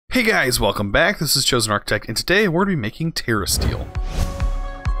Hey guys, welcome back. This is ChosenArchitect, and today we're going to be making Terrestrial.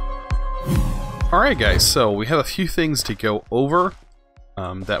 Alright guys, so we have a few things to go over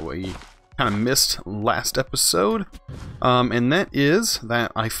that we kind of missed last episode. And that is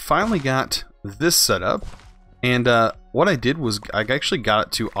that I finally got this set up, and what I did was I actually got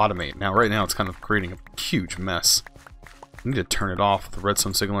it to automate. Now right now it's kind of creating a huge mess. I need to turn it off with the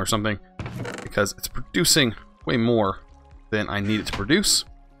redstone signal or something, because it's producing way more than I need it to produce.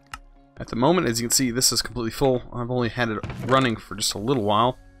 At the moment, as you can see, this is completely full. I've only had it running for just a little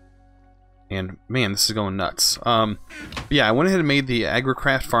while. And man, this is going nuts. Yeah, I went ahead and made the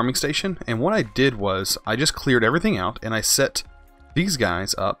agrocraft farming station. And what I did was I just cleared everything out and I set these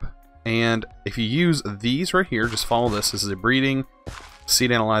guys up. And if you use these right here, just follow this. This is a breeding,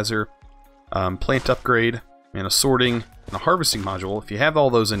 seed analyzer, plant upgrade, and a sorting, and a harvesting module. If you have all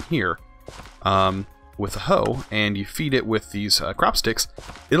those in here, with a hoe, and you feed it with these crop sticks,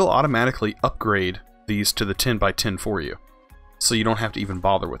 it'll automatically upgrade these to the 10 by 10 for you. So you don't have to even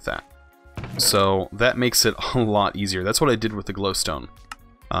bother with that. So that makes it a lot easier. That's what I did with the glowstone.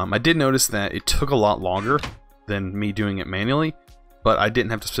 I did notice that it took a lot longer than me doing it manually, but I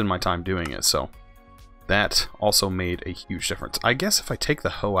didn't have to spend my time doing it, so that also made a huge difference. I guess if I take the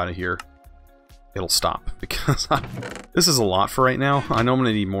hoe out of here, it'll stop, because this is a lot for right now. I know I'm going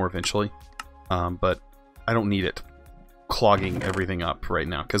to need more eventually. But I don't need it clogging everything up right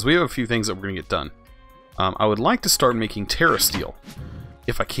now, because we have a few things that we're going to get done. I would like to start making Terrestrial,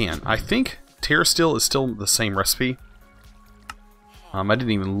 if I can. I think Terrestrial is still the same recipe. I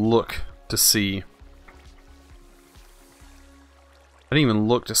didn't even look to see...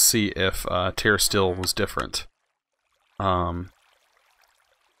 if Terrestrial was different. By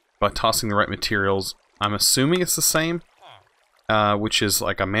tossing the right materials, I'm assuming it's the same, which is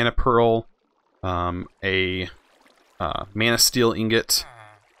like a mana pearl, a mana steel ingot,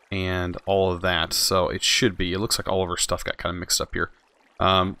 and all of that. So it should be. It looks like all of our stuff got kind of mixed up here.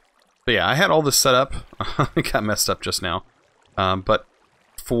 But yeah, I had all this set up. It got messed up just now. But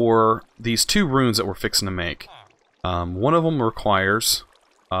for these two runes that we're fixing to make, one of them requires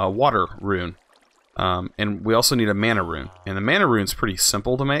a water rune. And we also need a mana rune. And the mana rune's pretty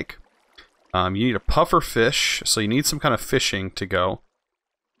simple to make. You need a puffer fish, so you need some kind of fishing to go,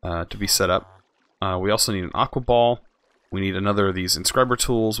 to be set up. We also need an aqua ball. We need another of these inscriber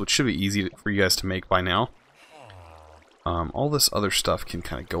tools, which should be easy for you guys to make by now. All this other stuff can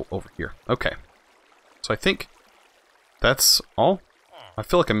kind of go over here. Okay. So I think that's all. I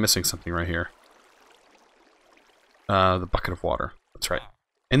feel like I'm missing something right here. The bucket of water. That's right.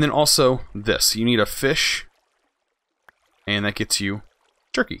 And then also this. You need a fish, and that gets you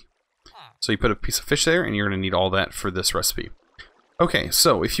jerky. So you put a piece of fish there, and you're going to need all that for this recipe. Okay,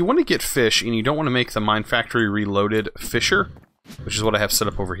 so if you want to get fish, and you don't want to make the Mine Factory Reloaded Fisher, which is what I have set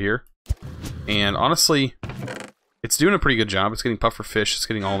up over here, and honestly, it's doing a pretty good job. It's getting puffer fish, it's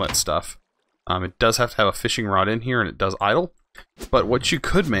getting all that stuff. It does have to have a fishing rod in here, and it does idle. But what you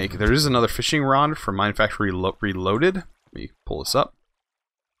could make, there is another fishing rod for Mine Factory Reloaded. Let me pull this up.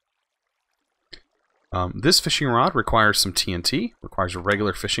 This fishing rod requires some TNT, requires a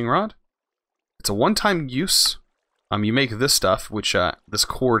regular fishing rod. It's a one-time use. You make this stuff, which this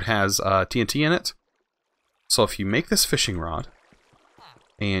cord has TNT in it. So if you make this fishing rod,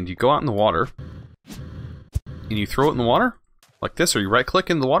 and you go out in the water, and you throw it in the water, like this, or you right-click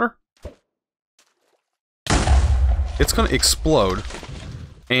in the water, it's going to explode,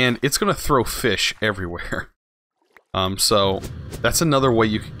 and it's going to throw fish everywhere. So that's another way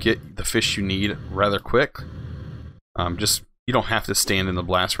you could get the fish you need rather quick. You don't have to stand in the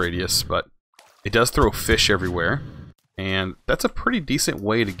blast radius, but it does throw fish everywhere. And that's a pretty decent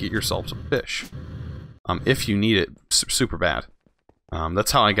way to get yourself some fish. If you need it super bad.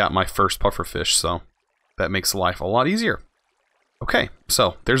 That's how I got my first puffer fish, so that makes life a lot easier. Okay,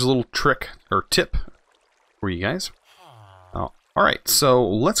 so there's a little trick or tip for you guys. Alright, so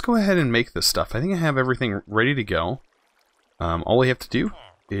let's go ahead and make this stuff. I think I have everything ready to go. All we have to do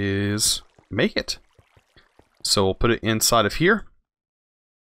is make it. So we'll put it inside of here.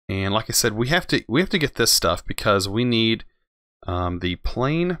 And like I said, we have to get this stuff because we need the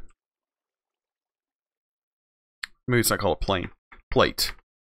plane. Maybe it's not called a plane. Plate.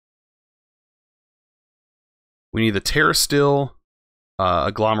 We need the Terrestrial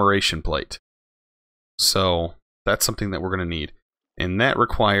Agglomeration plate. So that's something that we're going to need, and that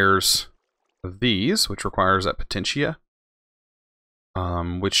requires these, which requires that potentia,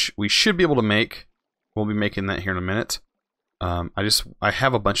 which we should be able to make. We'll be making that here in a minute. I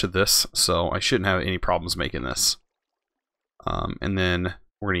have a bunch of this, so I shouldn't have any problems making this. And then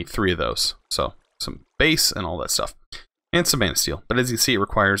we're gonna need 3 of those. So some base and all that stuff. and some mana steel. But as you can see, it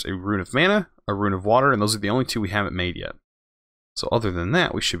requires a rune of mana, a rune of water, and those are the only two we haven't made yet. So other than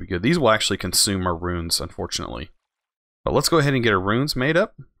that, we should be good. These will actually consume our runes, unfortunately. But let's go ahead and get our runes made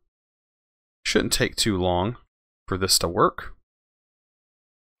up. Shouldn't take too long for this to work.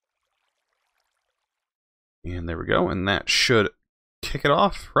 And there we go, and that should kick it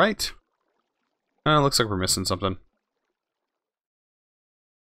off, right? Looks like we're missing something.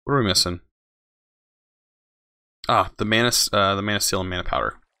 What are we missing? Ah, the mana steel and mana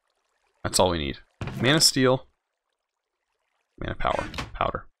powder. That's all we need. Mana steel, mana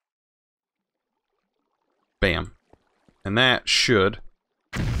powder. Bam. And that should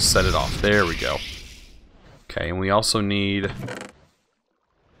set it off. There we go. Okay, and we also need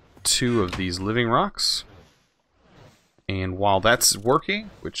 2 of these living rocks. And while that's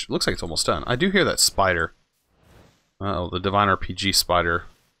working, which looks like it's almost done, I do hear that spider. Uh-oh, the Divine RPG spider.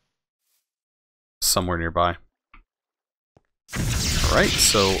 Somewhere nearby. Alright,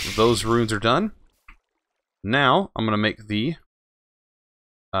 so those runes are done. Now, I'm going to make the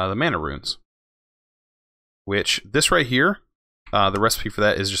mana runes. Which, this right here, the recipe for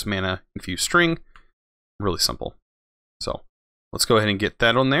that is just mana infused string. Really simple. So, let's go ahead and get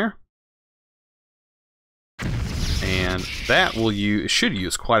that on there. And that should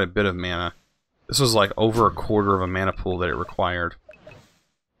use quite a bit of mana. This was like over a quarter of a mana pool that it required.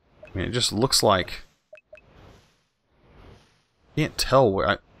 I mean, it just looks like... Can't tell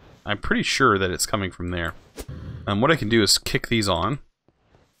where... I'm pretty sure that it's coming from there. What I can do is kick these on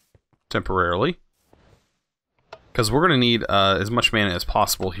temporarily. Because we're going to need as much mana as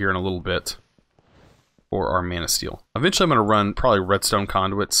possible here in a little bit for our mana steel. Eventually I'm going to run probably redstone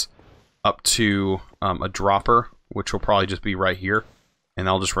conduits up to a dropper, which will probably just be right here. And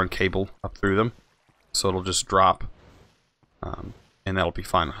I'll just run cable up through them. So it'll just drop. And that'll be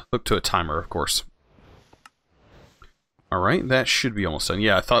fine. Hook to a timer, of course. Alright, that should be almost done.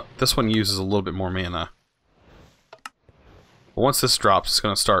 Yeah, I thought this one uses a little bit more mana. But once this drops, it's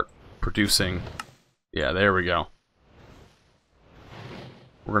going to start producing... Yeah, there we go.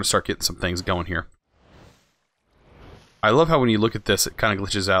 We're going to start getting some things going here. I love how when you look at this, it kind of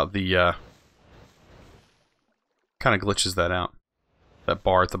glitches out the... kind of glitches that out. That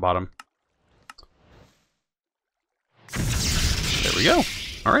bar at the bottom. There we go.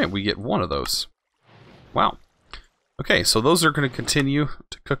 Alright, we get one of those. Wow. Okay, so those are going to continue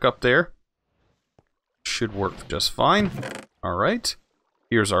to cook up there. Should work just fine. Alright.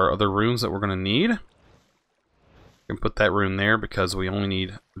 Here's our other runes that we're going to need. We can put that rune there because we only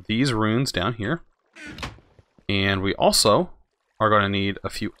need these runes down here. And we also are going to need a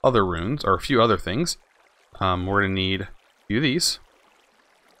few other runes, or a few other things. We're going to need a few of these.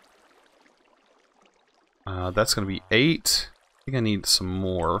 That's going to be 8. I think I need some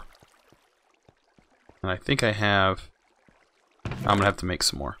more. And I think I have... I'm going to have to make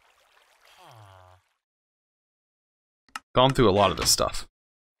some more. Gone through a lot of this stuff.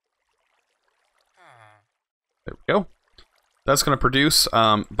 There we go. That's going to produce...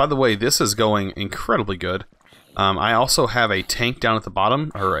 by the way, this is going incredibly good. I also have a tank down at the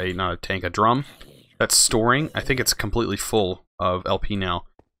bottom, or not a tank, a drum, that's storing. I think it's completely full of LP now.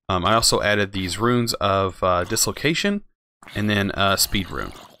 I also added these runes of dislocation, and then a speed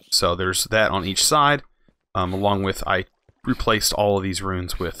rune. So there's that on each side, along with I replaced all of these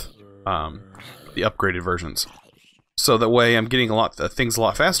runes with the upgraded versions. So that way I'm getting things a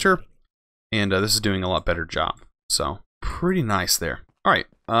lot faster, and this is doing a lot better job. So pretty nice there. Alright,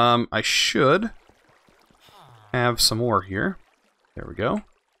 I should have some more here. There we go.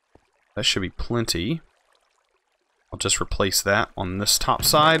 That should be plenty. I'll just replace that on this top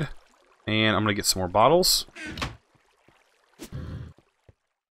side. And I'm going to get some more bottles.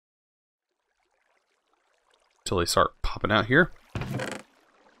 Until they start popping out here.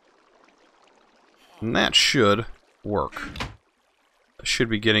 And that should work. That should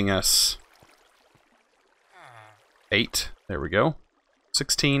be getting us 8. There we go.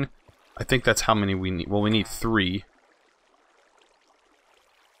 16. I think that's how many we need. Well, we need 3.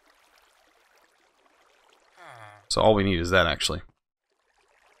 So all we need is that, actually.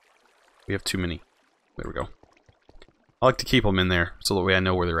 We have too many. There we go. I like to keep them in there, so that way I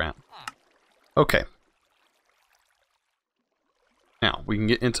know where they're at. Okay. Now, we can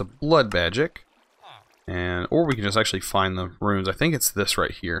get into Blood Magic. Or we can just actually find the runes. I think it's this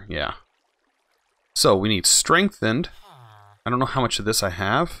right here, yeah. So, we need Strengthened. I don't know how much of this I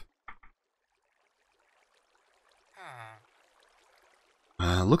have.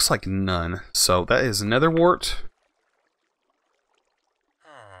 Looks like none. So, that is Nether Wart.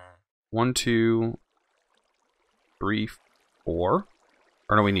 1, 2, 3, 4.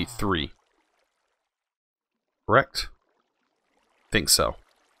 Or no, we need 3. Correct? think so.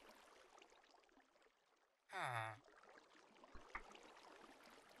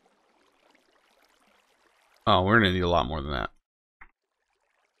 Oh, we're going to need a lot more than that.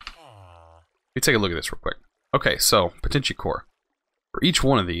 Let me take a look at this real quick. Okay, so, Potentia Core. For each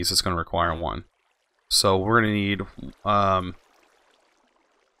one of these, it's going to require one. So, we're going to need...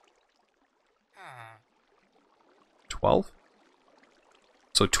 12?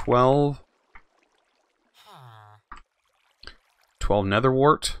 So, 12... 12 nether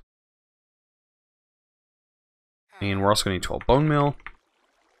wart. And we're also going to need 12 bone meal.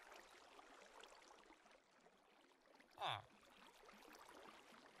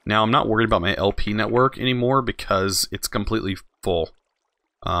 Now, I'm not worried about my LP network anymore because it's completely full.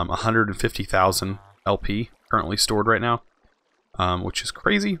 150,000 LP currently stored right now, which is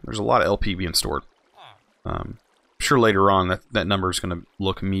crazy. There's a lot of LP being stored. I'm sure later on that number is going to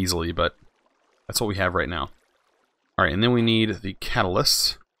look measly, but that's what we have right now. Alright, and then we need the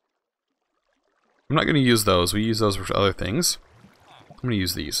catalysts. I'm not going to use those. We use those for other things. I'm going to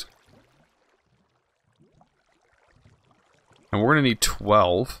use these. And we're going to need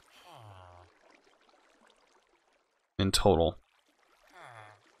 12 in total.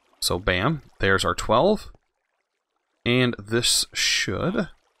 So bam, there's our 12. And this should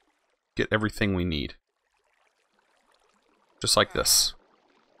get everything we need. Just like this.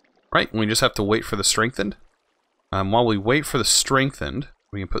 Right, and we just have to wait for the strengthened. While we wait for the strengthened,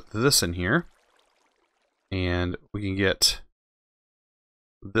 we can put this in here. And we can get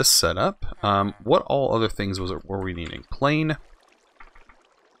this set up. What all other things were we needing? Plane.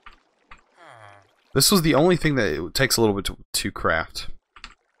 This was the only thing that it takes a little bit to craft.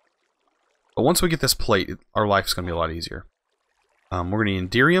 But once we get this plate, our life's going to be a lot easier. We're going to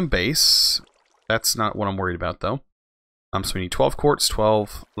need Enderium base. That's not what I'm worried about, though. So we need 12 quartz,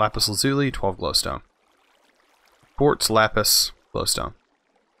 12 lapis lazuli, 12 glowstone. Quartz, lapis, glowstone.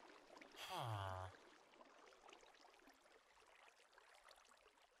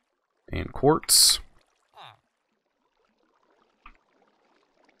 And quartz.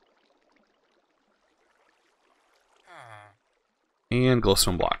 And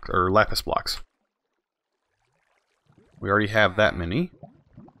glowstone block, or lapis blocks. We already have that many.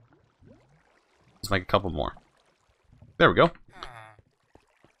 Let's make a couple more. There we go.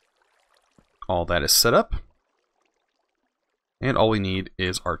 All that is set up. And all we need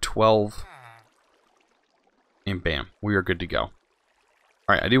is our 12. And bam, we are good to go.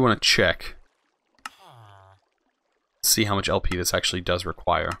 Alright, I do want to check. See how much LP this actually does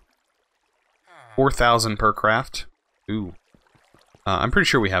require. 4,000 per craft. Ooh. I'm pretty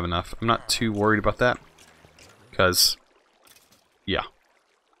sure we have enough. I'm not too worried about that. Because, yeah.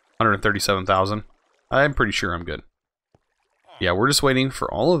 137,000. I'm pretty sure I'm good. Yeah, we're just waiting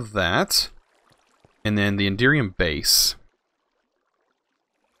for all of that. And then the Enderium base.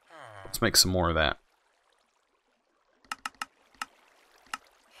 Let's make some more of that.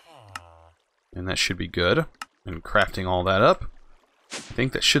 And that should be good. And crafting all that up. I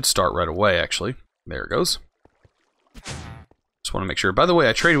think that should start right away, actually. There it goes. Just want to make sure. By the way,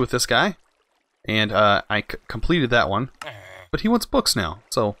 I traded with this guy. And I completed that one. But he wants books now.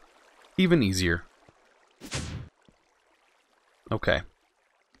 So, even easier. Okay.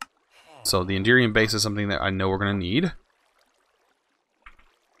 So, the Enderium base is something that I know we're going to need.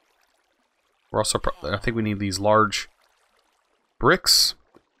 We're also... I think we need these large bricks.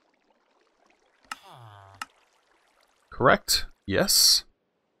 Correct. Yes.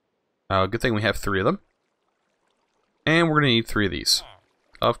 Good thing we have 3 of them. And we're going to need 3 of these.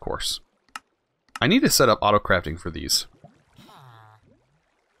 Of course. I need to set up auto crafting for these.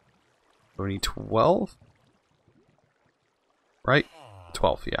 So we need 12. Right?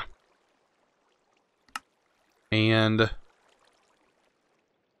 12, yeah. And I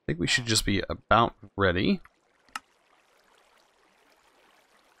think we should just be about ready.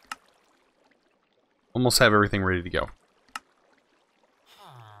 Almost have everything ready to go.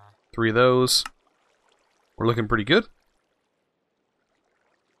 3 of those. We're looking pretty good.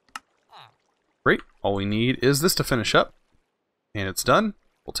 Great. All we need is this to finish up. And it's done.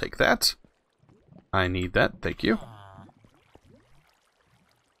 We'll take that. I need that. Thank you.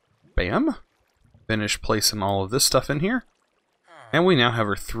 Bam. Finish placing all of this stuff in here. And we now have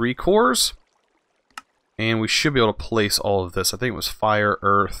our 3 cores. And we should be able to place all of this. I think it was fire,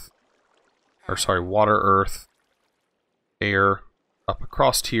 earth. Or sorry, water, earth, air, up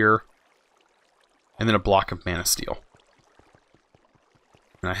across here. And then a block of mana steel.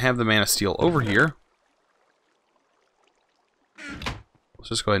 And I have the mana steel over here. Let's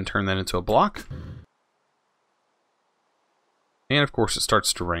just go ahead and turn that into a block. And of course it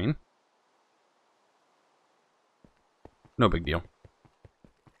starts to rain. No big deal.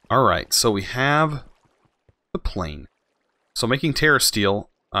 Alright, so we have the plane. So making Terrestrial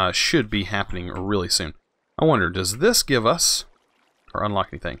should be happening really soon. I wonder, does this give us, or unlock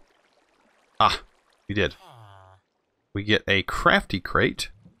anything? Ah, we did. We get a crafty crate.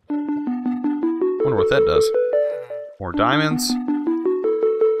 Wonder what that does. More diamonds.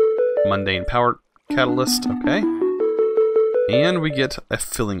 Mundane power catalyst, okay. And we get a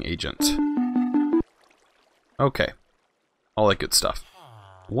filling agent. Okay. All that good stuff.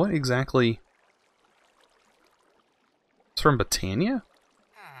 What exactly? It's from Botania?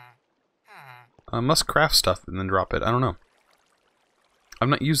 Must craft stuff and then drop it. I don't know. I've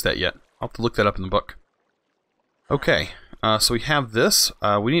not used that yet. I'll have to look that up in the book. Okay. So we have this.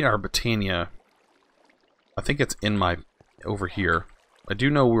 We need our Botania. I think it's in my... over here. I do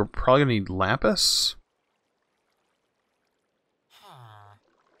know we're probably going to need lapis.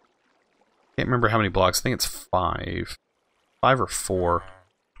 Can't remember how many blocks. I think it's 5. 5 or 4.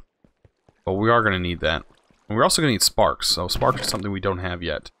 But we are going to need that. And we're also going to need sparks. So sparks is something we don't have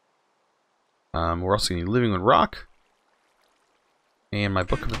yet. We're also going to need living wood rock. And my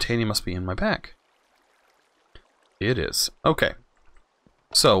book of Botania must be in my bag. It is. Okay.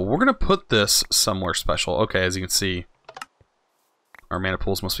 So we're going to put this somewhere special. Okay, as you can see, our mana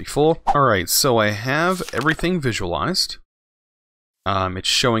pools must be full. Alright, so I have everything visualized. It's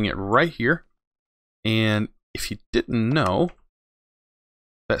showing it right here. And if you didn't know,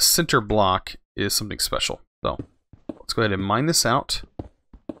 that center block is something special. So let's go ahead and mine this out.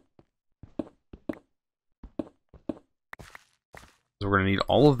 So we're going to need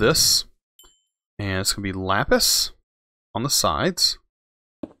all of this. And it's going to be lapis on the sides.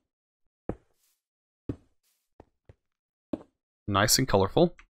 Nice and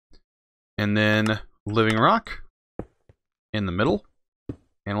colorful. And then living rock in the middle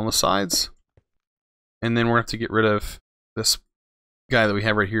and on the sides. And then we're going to have to get rid of this guy that we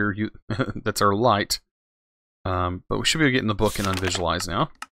have right here. That's our light. But we should be able to get in the book and unvisualize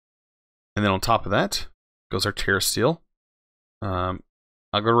now. And then on top of that goes our Terrestrial. I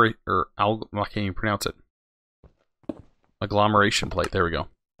can't even pronounce it. Agglomeration plate. There we go.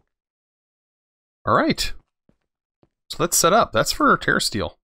 Alright. So that's set up. That's for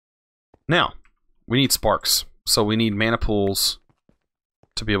Terrestrial. Now, we need sparks. So we need mana pools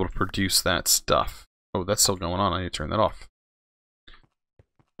to be able to produce that stuff. Oh, that's still going on. I need to turn that off.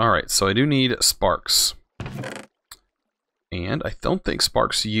 Alright, so I do need sparks. And I don't think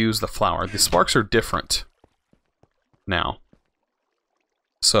sparks use the flower. The sparks are different now.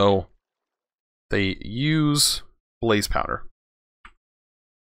 So they use blaze powder.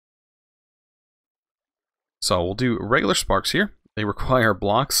 So we'll do regular sparks here. They require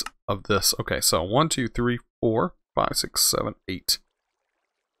blocks of this. Okay, so 1, 2, 3, 4, 5, 6, 7, 8.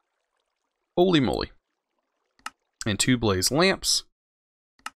 Holy moly. And 2 blaze lamps.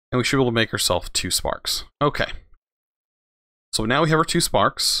 And we should be able to make ourselves 2 sparks. Okay. So now we have our 2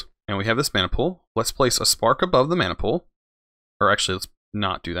 sparks. And we have this mana pool. Let's place a spark above the mana pool. Or actually, let's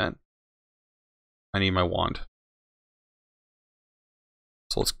not do that. I need my wand.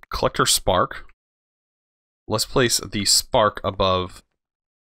 So let's collect our spark. Let's place the spark above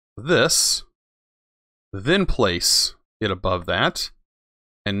this. Then place it above that.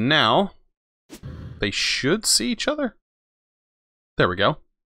 And now they should see each other. There we go.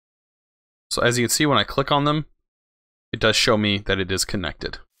 So as you can see, when I click on them, it does show me that it is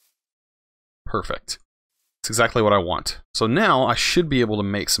connected. Perfect. It's exactly what I want. So now I should be able to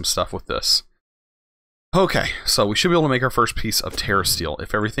make some stuff with this. Okay, so we should be able to make our first piece of Terrestrial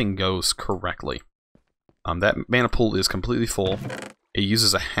if everything goes correctly. That mana pool is completely full. It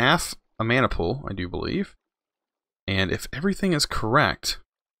uses a half a mana pool, I do believe. And if everything is correct,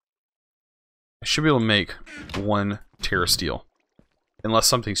 I should be able to make 1 Terrestrial. Unless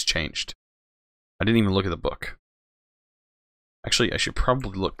something's changed. I didn't even look at the book. Actually, I should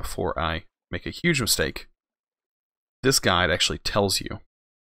probably look before I make a huge mistake. This guide actually tells you.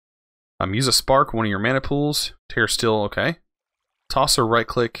 Use a spark, 1 of your mana pools. Terrestrial, okay. Toss or right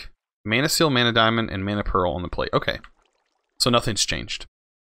click. Mana Seal, Mana Diamond, and Mana Pearl on the plate. Okay. So nothing's changed.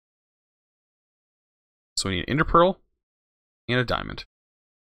 So we need an Ender Pearl and a Diamond.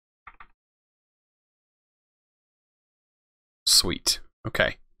 Sweet.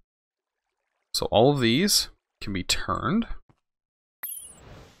 Okay. So all of these can be turned.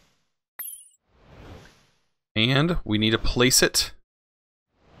 And we need to place it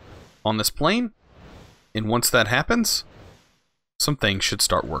on this plane. And once that happens, some things should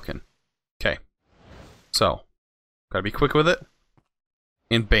start working. Okay. So, gotta be quick with it.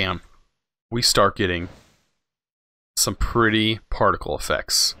 And bam. We start getting some pretty particle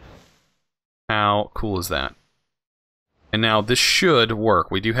effects. How cool is that? And now this should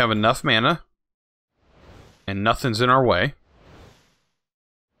work. We do have enough mana. And nothing's in our way.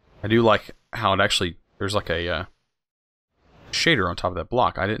 I do like how it actually... There's like a shader on top of that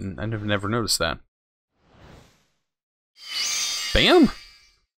block. I never noticed that. Bam!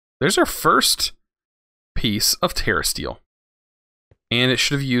 There's our first piece of Terrasteel. And it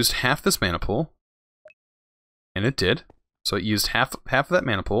should have used half this mana pool. And it did. So it used half of that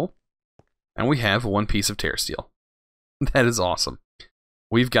mana pool. And we have one piece of Terrasteel. That is awesome.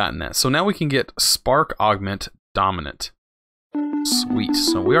 We've gotten that. So now we can get Spark Augment Dominant. Sweet.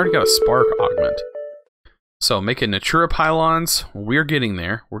 So we already got a Spark Augment. So making Natura Pylons, we're getting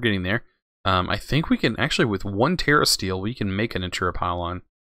there. We're getting there. I think we can actually, with one Terrasteel, we can make a Natura Pylon.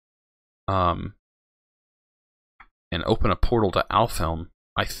 And open a portal to Alfhelm.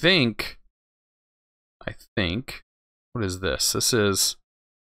 I think, what is this? This is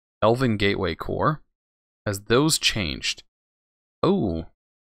Elven Gateway Core. Has those changed? Oh,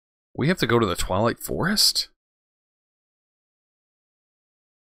 we have to go to the Twilight Forest?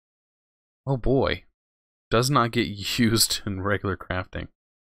 Oh boy. Does not get used in regular crafting.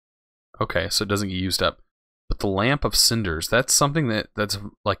 Okay, so it doesn't get used up. But the Lamp of Cinders, that's something that's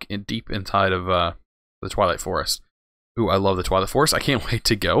like deep inside of the Twilight Forest. Ooh, I love the Twilight Forest. I can't wait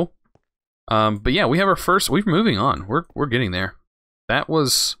to go. But yeah, we have our first... We're moving on. We're getting there. That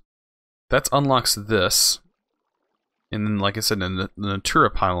unlocks this. And then, like I said, the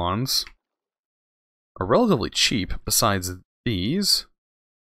Natura Pylons are relatively cheap besides these.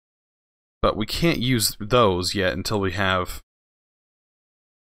 But we can't use those yet until we have...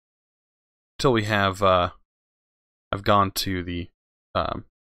 I've gone to the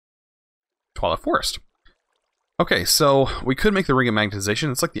Twilight Forest. Okay, so we could make the Ring of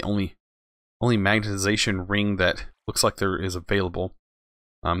Magnetization. It's like the only magnetization ring that looks like there is available.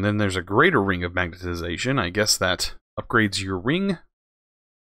 Then there's a Greater Ring of Magnetization. I guess that upgrades your ring.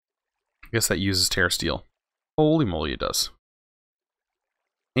 I guess that uses Terrasteel. Holy moly, it does.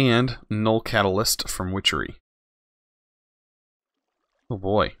 And Null Catalyst from Witchery. Oh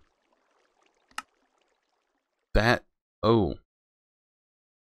boy. Oh.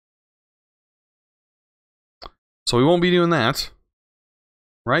 So we won't be doing that.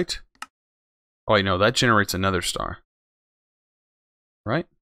 Right? Oh wait, no, that generates another star. Right?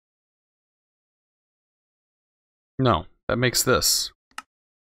 No, that makes this.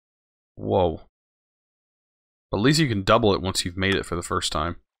 Whoa. At least you can double it once you've made it for the first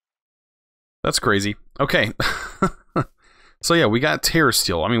time. That's crazy. Okay. So yeah, we got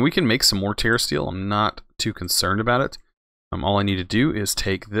Terrasteel. I mean, we can make some more Terrasteel. I'm not too concerned about it. All I need to do is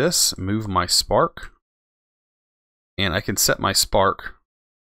take this, move my spark, and I can set my spark.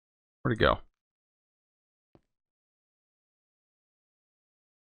 Where'd it go?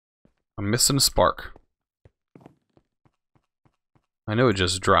 I'm missing a spark. I know it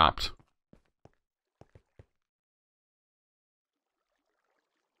just dropped.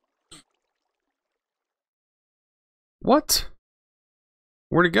 What?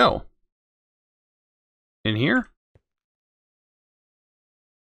 Where'd it go? In here?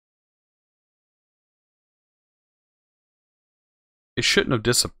 It shouldn't have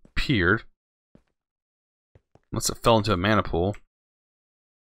disappeared. Unless it fell into a mana pool.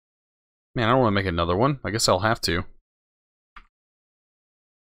 Man, I don't want to make another one. I guess I'll have to.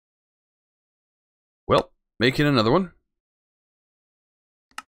 Well, making another one.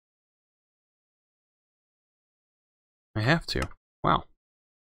 I have to. Wow.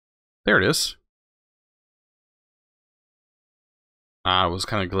 There it is. I was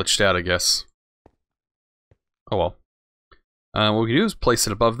kind of glitched out, I guess. Oh well. What we can do is place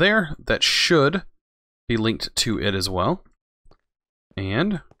it above there. That should be linked to it as well.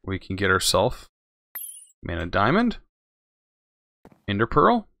 And we can get ourselves Mana Diamond, Ender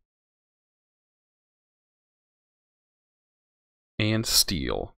Pearl, and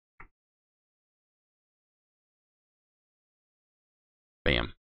Steel.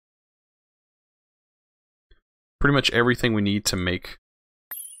 Bam. Pretty much everything we need to make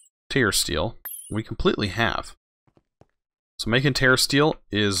Terrasteel, we completely have. So making Terrasteel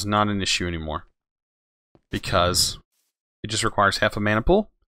is not an issue anymore. Because it just requires half a mana pool.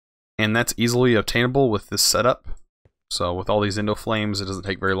 And that's easily obtainable with this setup. So with all these Endo Flames, it doesn't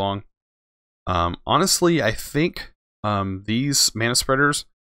take very long. Honestly, I think these mana spreaders,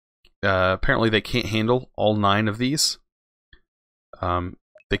 apparently they can't handle all 9 of these.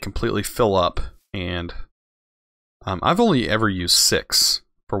 They completely fill up, and I've only ever used 6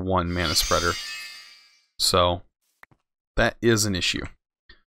 for one mana spreader, so that is an issue.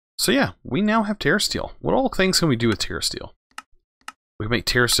 So yeah, we now have Terrasteel. What all things can we do with Terrasteel? We can make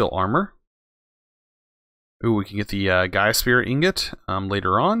Terrasteel armor. Ooh, we can get the Gaia Spirit ingot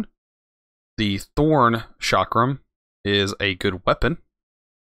later on. The Thorn Chakram is a good weapon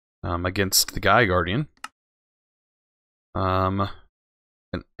against the Gaia Guardian. An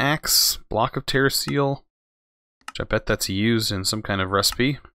axe, block of Terrestrial, which I bet that's used in some kind of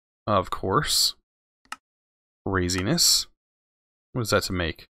recipe, of course. Craziness. What is that to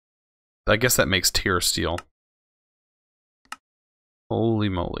make? I guess that makes Terrestrial. Holy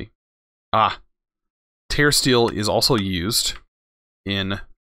moly. Ah. Terrestrial is also used in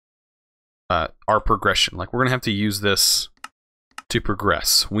our progression. Like, we're going to have to use this to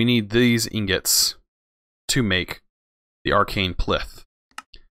progress. We need these ingots to make the Arcane Plinth.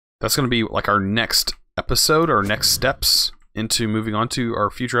 That's going to be like our next episode, our next steps into moving on to our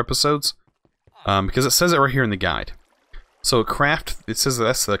future episodes. Because it says it right here in the guide. So craft, it says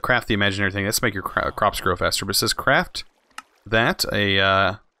that's the craft the imaginary thing. That's make your crops grow faster. But it says craft that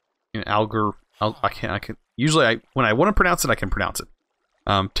a usually when I want to pronounce it, I can pronounce it.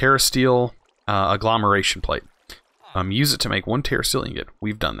 Terrestrial Agglomeration plate. Use it to make 1 Terrestrial ingot.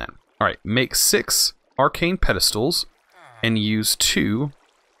 We've done that. All right, make 6 arcane pedestals and use 2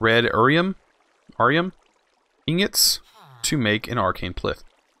 red Arium ingots to make an arcane plinth.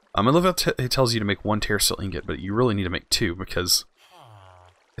 I love how it tells you to make 1 Terrestrial ingot, but you really need to make 2 because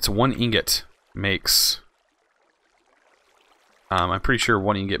it's 1 ingot makes. I'm pretty sure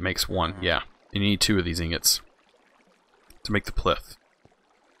 1 ingot makes 1. Yeah, and you need 2 of these ingots to make the plinth.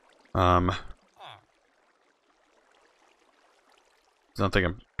 I don't think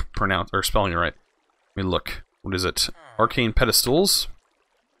I'm spelling it right. Let me look. What is it? Arcane pedestals.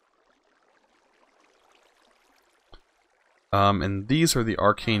 And these are the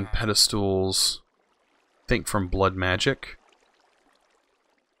arcane pedestals, I think from Blood Magic.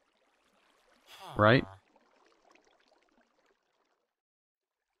 Right?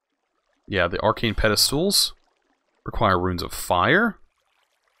 Yeah, the arcane pedestals require runes of fire.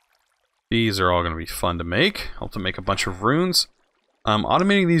 These are all going to be fun to make. I'll have to make a bunch of runes.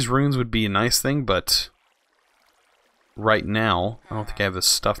 Automating these runes would be a nice thing, but right now, I don't think I have the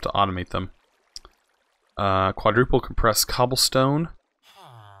stuff to automate them. Quadruple compressed cobblestone.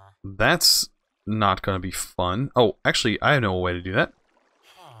 That's not going to be fun. Oh, actually, I know a way to do that.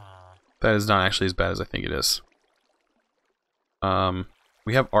 That is not actually as bad as I think it is.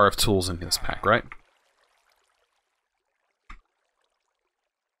 We have RF tools in this pack, right?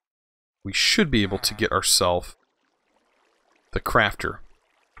 We should be able to get ourselves the crafter.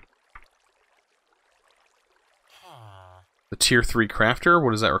 The tier 3 crafter,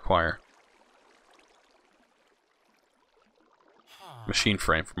 what does that require? Machine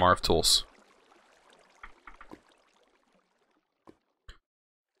frame from RF Tools.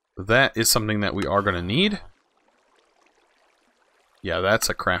 That is something that we are going to need. Yeah, that's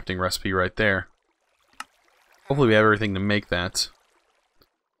a crafting recipe right there. Hopefully we have everything to make that.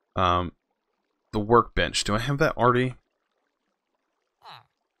 The workbench. Do I have that already?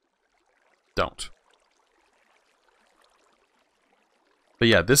 Don't. But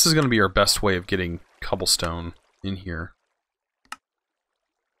yeah, this is going to be our best way of getting cobblestone in here.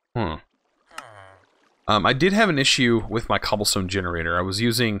 I did have an issue with my cobblestone generator. I was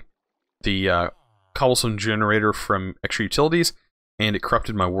using the cobblestone generator from Extra Utilities, and it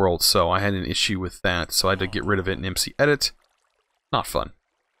corrupted my world, so I had an issue with that, so I had to get rid of it in MC Edit. Not fun.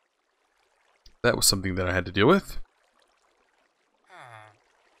 That was something that I had to deal with.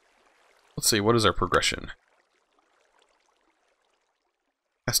 Let's see, what is our progression?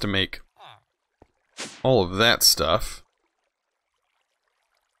 Has to make all of that stuff.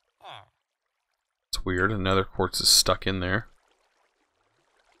 It's weird, another quartz is stuck in there.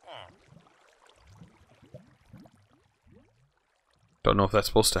 Don't know if that's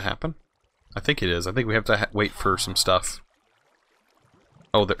supposed to happen. I think it is. I think we have to wait for some stuff.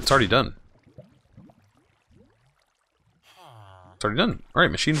 Oh, it's already done. It's already done.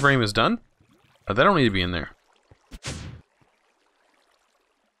 Alright, machine frame is done. That don't need to be in there.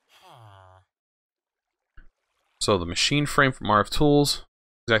 So the machine frame from RF Tools,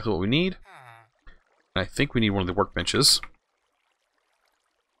 exactly what we need. And I think we need one of the workbenches.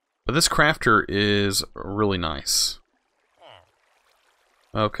 But this crafter is really nice.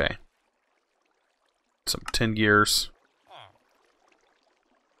 Okay. Some tin gears.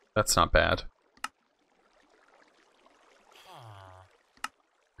 That's not bad.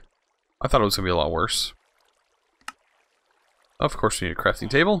 I thought it was going to be a lot worse. Of course we need a crafting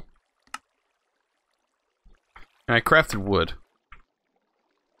table. And I crafted wood.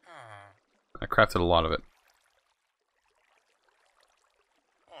 I crafted a lot of it.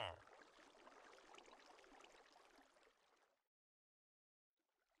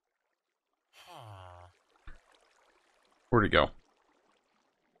 Where'd it go?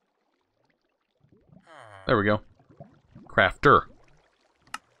 There we go. Crafter.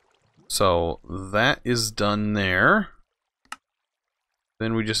 So that is done there.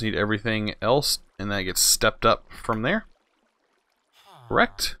 Then we just need everything else, and that gets stepped up from there.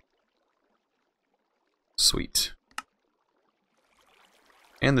 Correct? Sweet.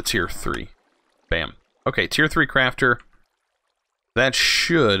 And the tier 3. Bam. Okay, tier 3 crafter. That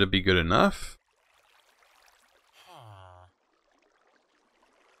should be good enough.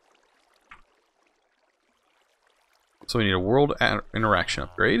 So we need a world interaction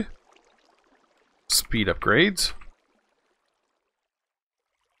upgrade. Speed upgrades.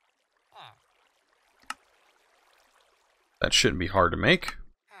 That shouldn't be hard to make.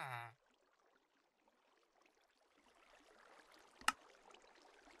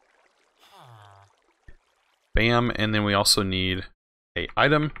 Bam, and then we also need a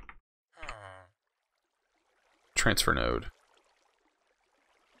item. Transfer node.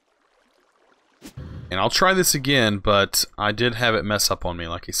 And I'll try this again, but I did have it mess up on me,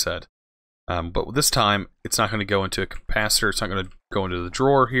 like he said. But this time, it's not going to go into a capacitor. It's not going to go into the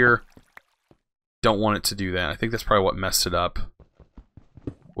drawer here. Don't want it to do that. I think that's probably what messed it up.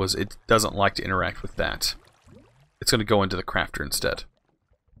 Was it doesn't like to interact with that. It's going to go into the crafter instead.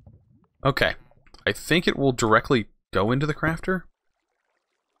 Okay. I think it will directly go into the crafter.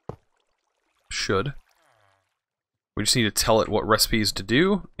 Should. We just need to tell it what recipes to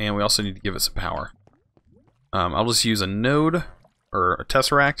do, and we also need to give it some power. I'll just use a node, or a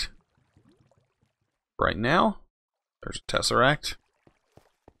tesseract. Right now. There's a tesseract.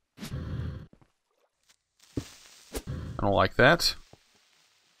 I don't like that.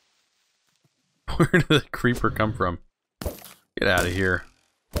 Where did the creeper come from? Get out of here.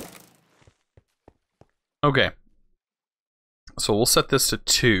 Okay. So we'll set this to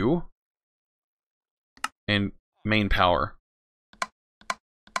 2. And main power.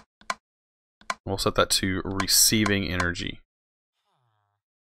 We'll set that to receiving energy.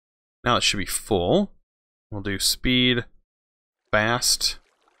 Now it should be full. We'll do speed, fast.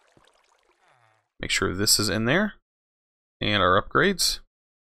 Make sure this is in there. And our upgrades.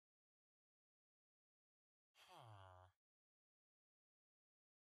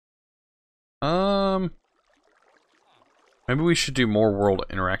 Maybe we should do more world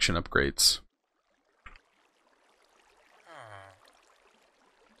interaction upgrades.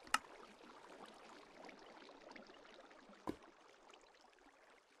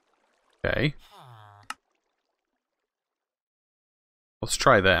 Okay. Let's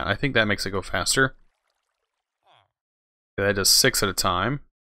try that. I think that makes it go faster. Okay, that does 6 at a time.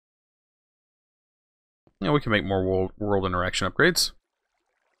 Yeah, we can make more world interaction upgrades.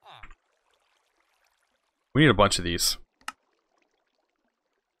 We need a bunch of these.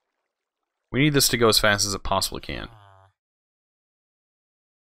 We need this to go as fast as it possibly can.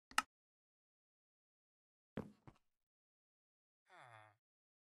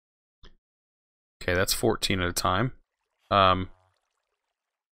 Okay, that's 14 at a time.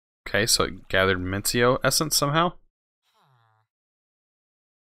 Okay, so it gathered Mentio essence somehow.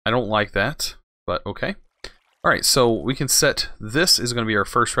 I don't like that, but okay. Alright, so we can set this is going to be our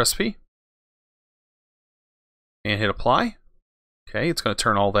first recipe. And hit apply. Okay, it's going to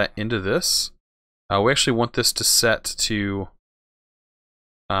turn all that into this. We actually want this to set to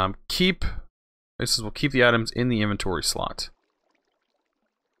we'll keep the items in the inventory slot.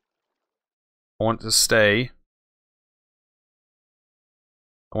 I want it to stay.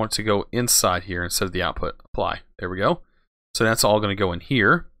 I want it to go inside here instead of the output. Apply. There we go. So that's all going to go in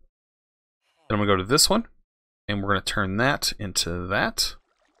here. Then I'm going to go to this one, and we're going to turn that into that.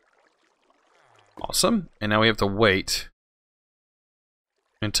 Awesome. And now we have to wait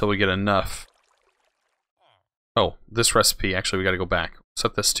until we get enough. Oh, this recipe, actually we got to go back.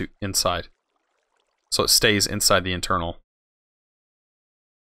 Set this to inside. So it stays inside the internal.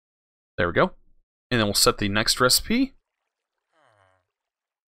 There we go. And then we'll set the next recipe.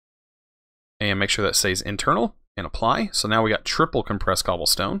 And make sure that stays internal and apply. So now we got triple compressed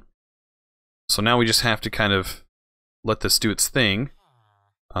cobblestone. So now we just have to kind of let this do its thing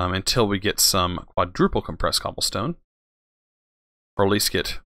until we get some quadruple compressed cobblestone. Or at least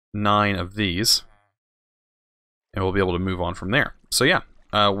get 9 of these. And we'll be able to move on from there. So yeah,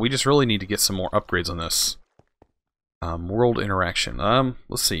 we just really need to get some more upgrades on this. World interaction.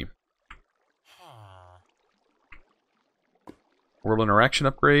 Let's see. World interaction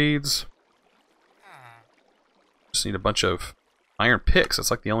upgrades. Just need a bunch of iron picks.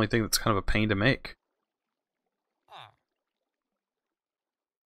 That's like the only thing that's kind of a pain to make.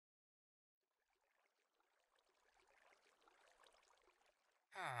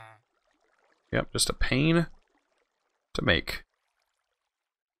 Yep, just a pain. to make.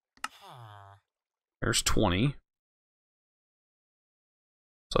 There's 20.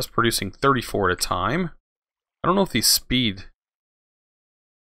 So that's producing 34 at a time. I don't know if the speed...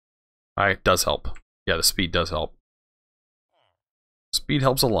 it does help. Yeah, the speed does help. Speed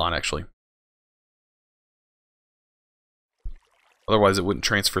helps a lot, actually. Otherwise, it wouldn't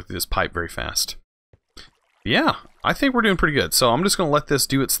transfer through this pipe very fast. Yeah, I think we're doing pretty good. So I'm just going to let this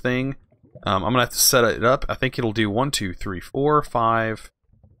do its thing. I'm going to have to set it up. I think it'll do 1, 2, 3, 4, 5.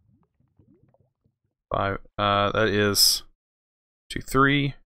 5. That is 2,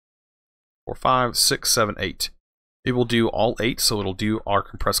 3, 4, 5, 6, 7, 8. It will do all 8, so it'll do our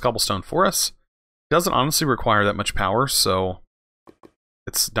compressed cobblestone for us. It doesn't honestly require that much power, so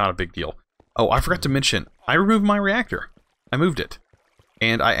it's not a big deal. Oh, I forgot to mention, I removed my reactor. I moved it,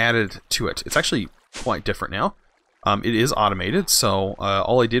 and I added to it. It's actually quite different now. It is automated, so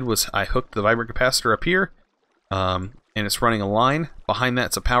all I did was I hooked the vibrant capacitor up here, and it's running a line. Behind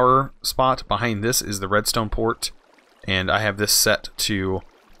that's a power spot. Behind this is the redstone port, and I have this set to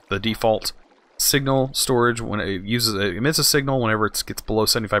the default signal storage. When it emits a signal whenever it gets below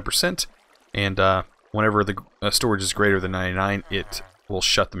 75%, and whenever the storage is greater than 99, it will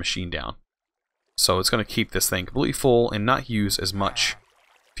shut the machine down. So it's going to keep this thing completely full and not use as much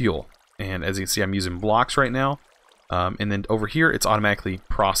fuel. And as you can see, I'm using blocks right now. And then over here, it's automatically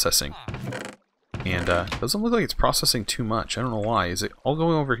processing. And it doesn't look like it's processing too much. I don't know why. Is it all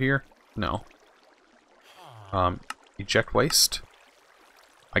going over here? No. Eject waste.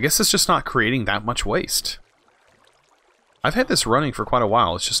 I guess it's just not creating that much waste. I've had this running for quite a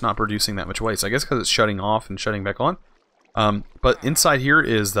while. It's just not producing that much waste. I guess because it's shutting off and shutting back on. But inside here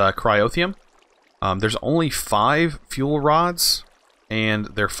is the cryotheum. There's only 5 fuel rods, and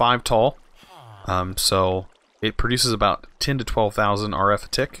they're 5 tall. So it produces about 10 to 12,000 RF a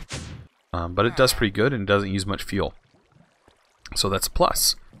tick. But it does pretty good and doesn't use much fuel. So that's a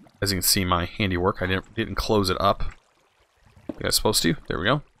plus. As you can see, my handiwork, I didn't close it up. I think I was supposed to. There we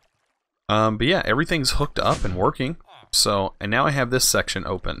go. But yeah, everything's hooked up and working. So, and now I have this section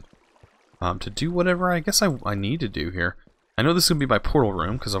open to do whatever I guess I need to do here. I know this is going to be my portal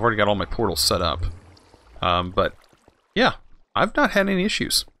room because I've already got all my portals set up. But yeah, I've not had any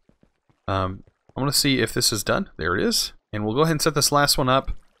issues. I want to see if this is done. There it is. And we'll go ahead and set this last one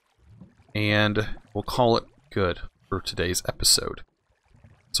up. And we'll call it good for today's episode.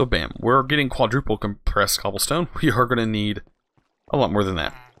 So bam, we're getting quadruple compressed cobblestone. We are going to need a lot more than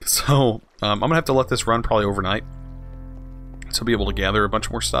that. So I'm going to have to let this run probably overnight to be able to gather a bunch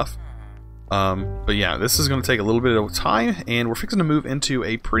more stuff. But yeah, this is going to take a little bit of time, and we're fixing to move into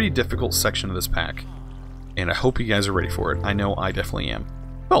a pretty difficult section of this pack. And I hope you guys are ready for it. I know I definitely am.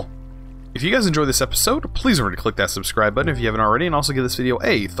 Well, if you guys enjoyed this episode, please remember to click that subscribe button if you haven't already, and also give this video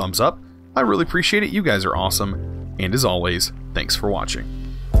a thumbs up. I really appreciate it. You guys are awesome. And as always, thanks for watching.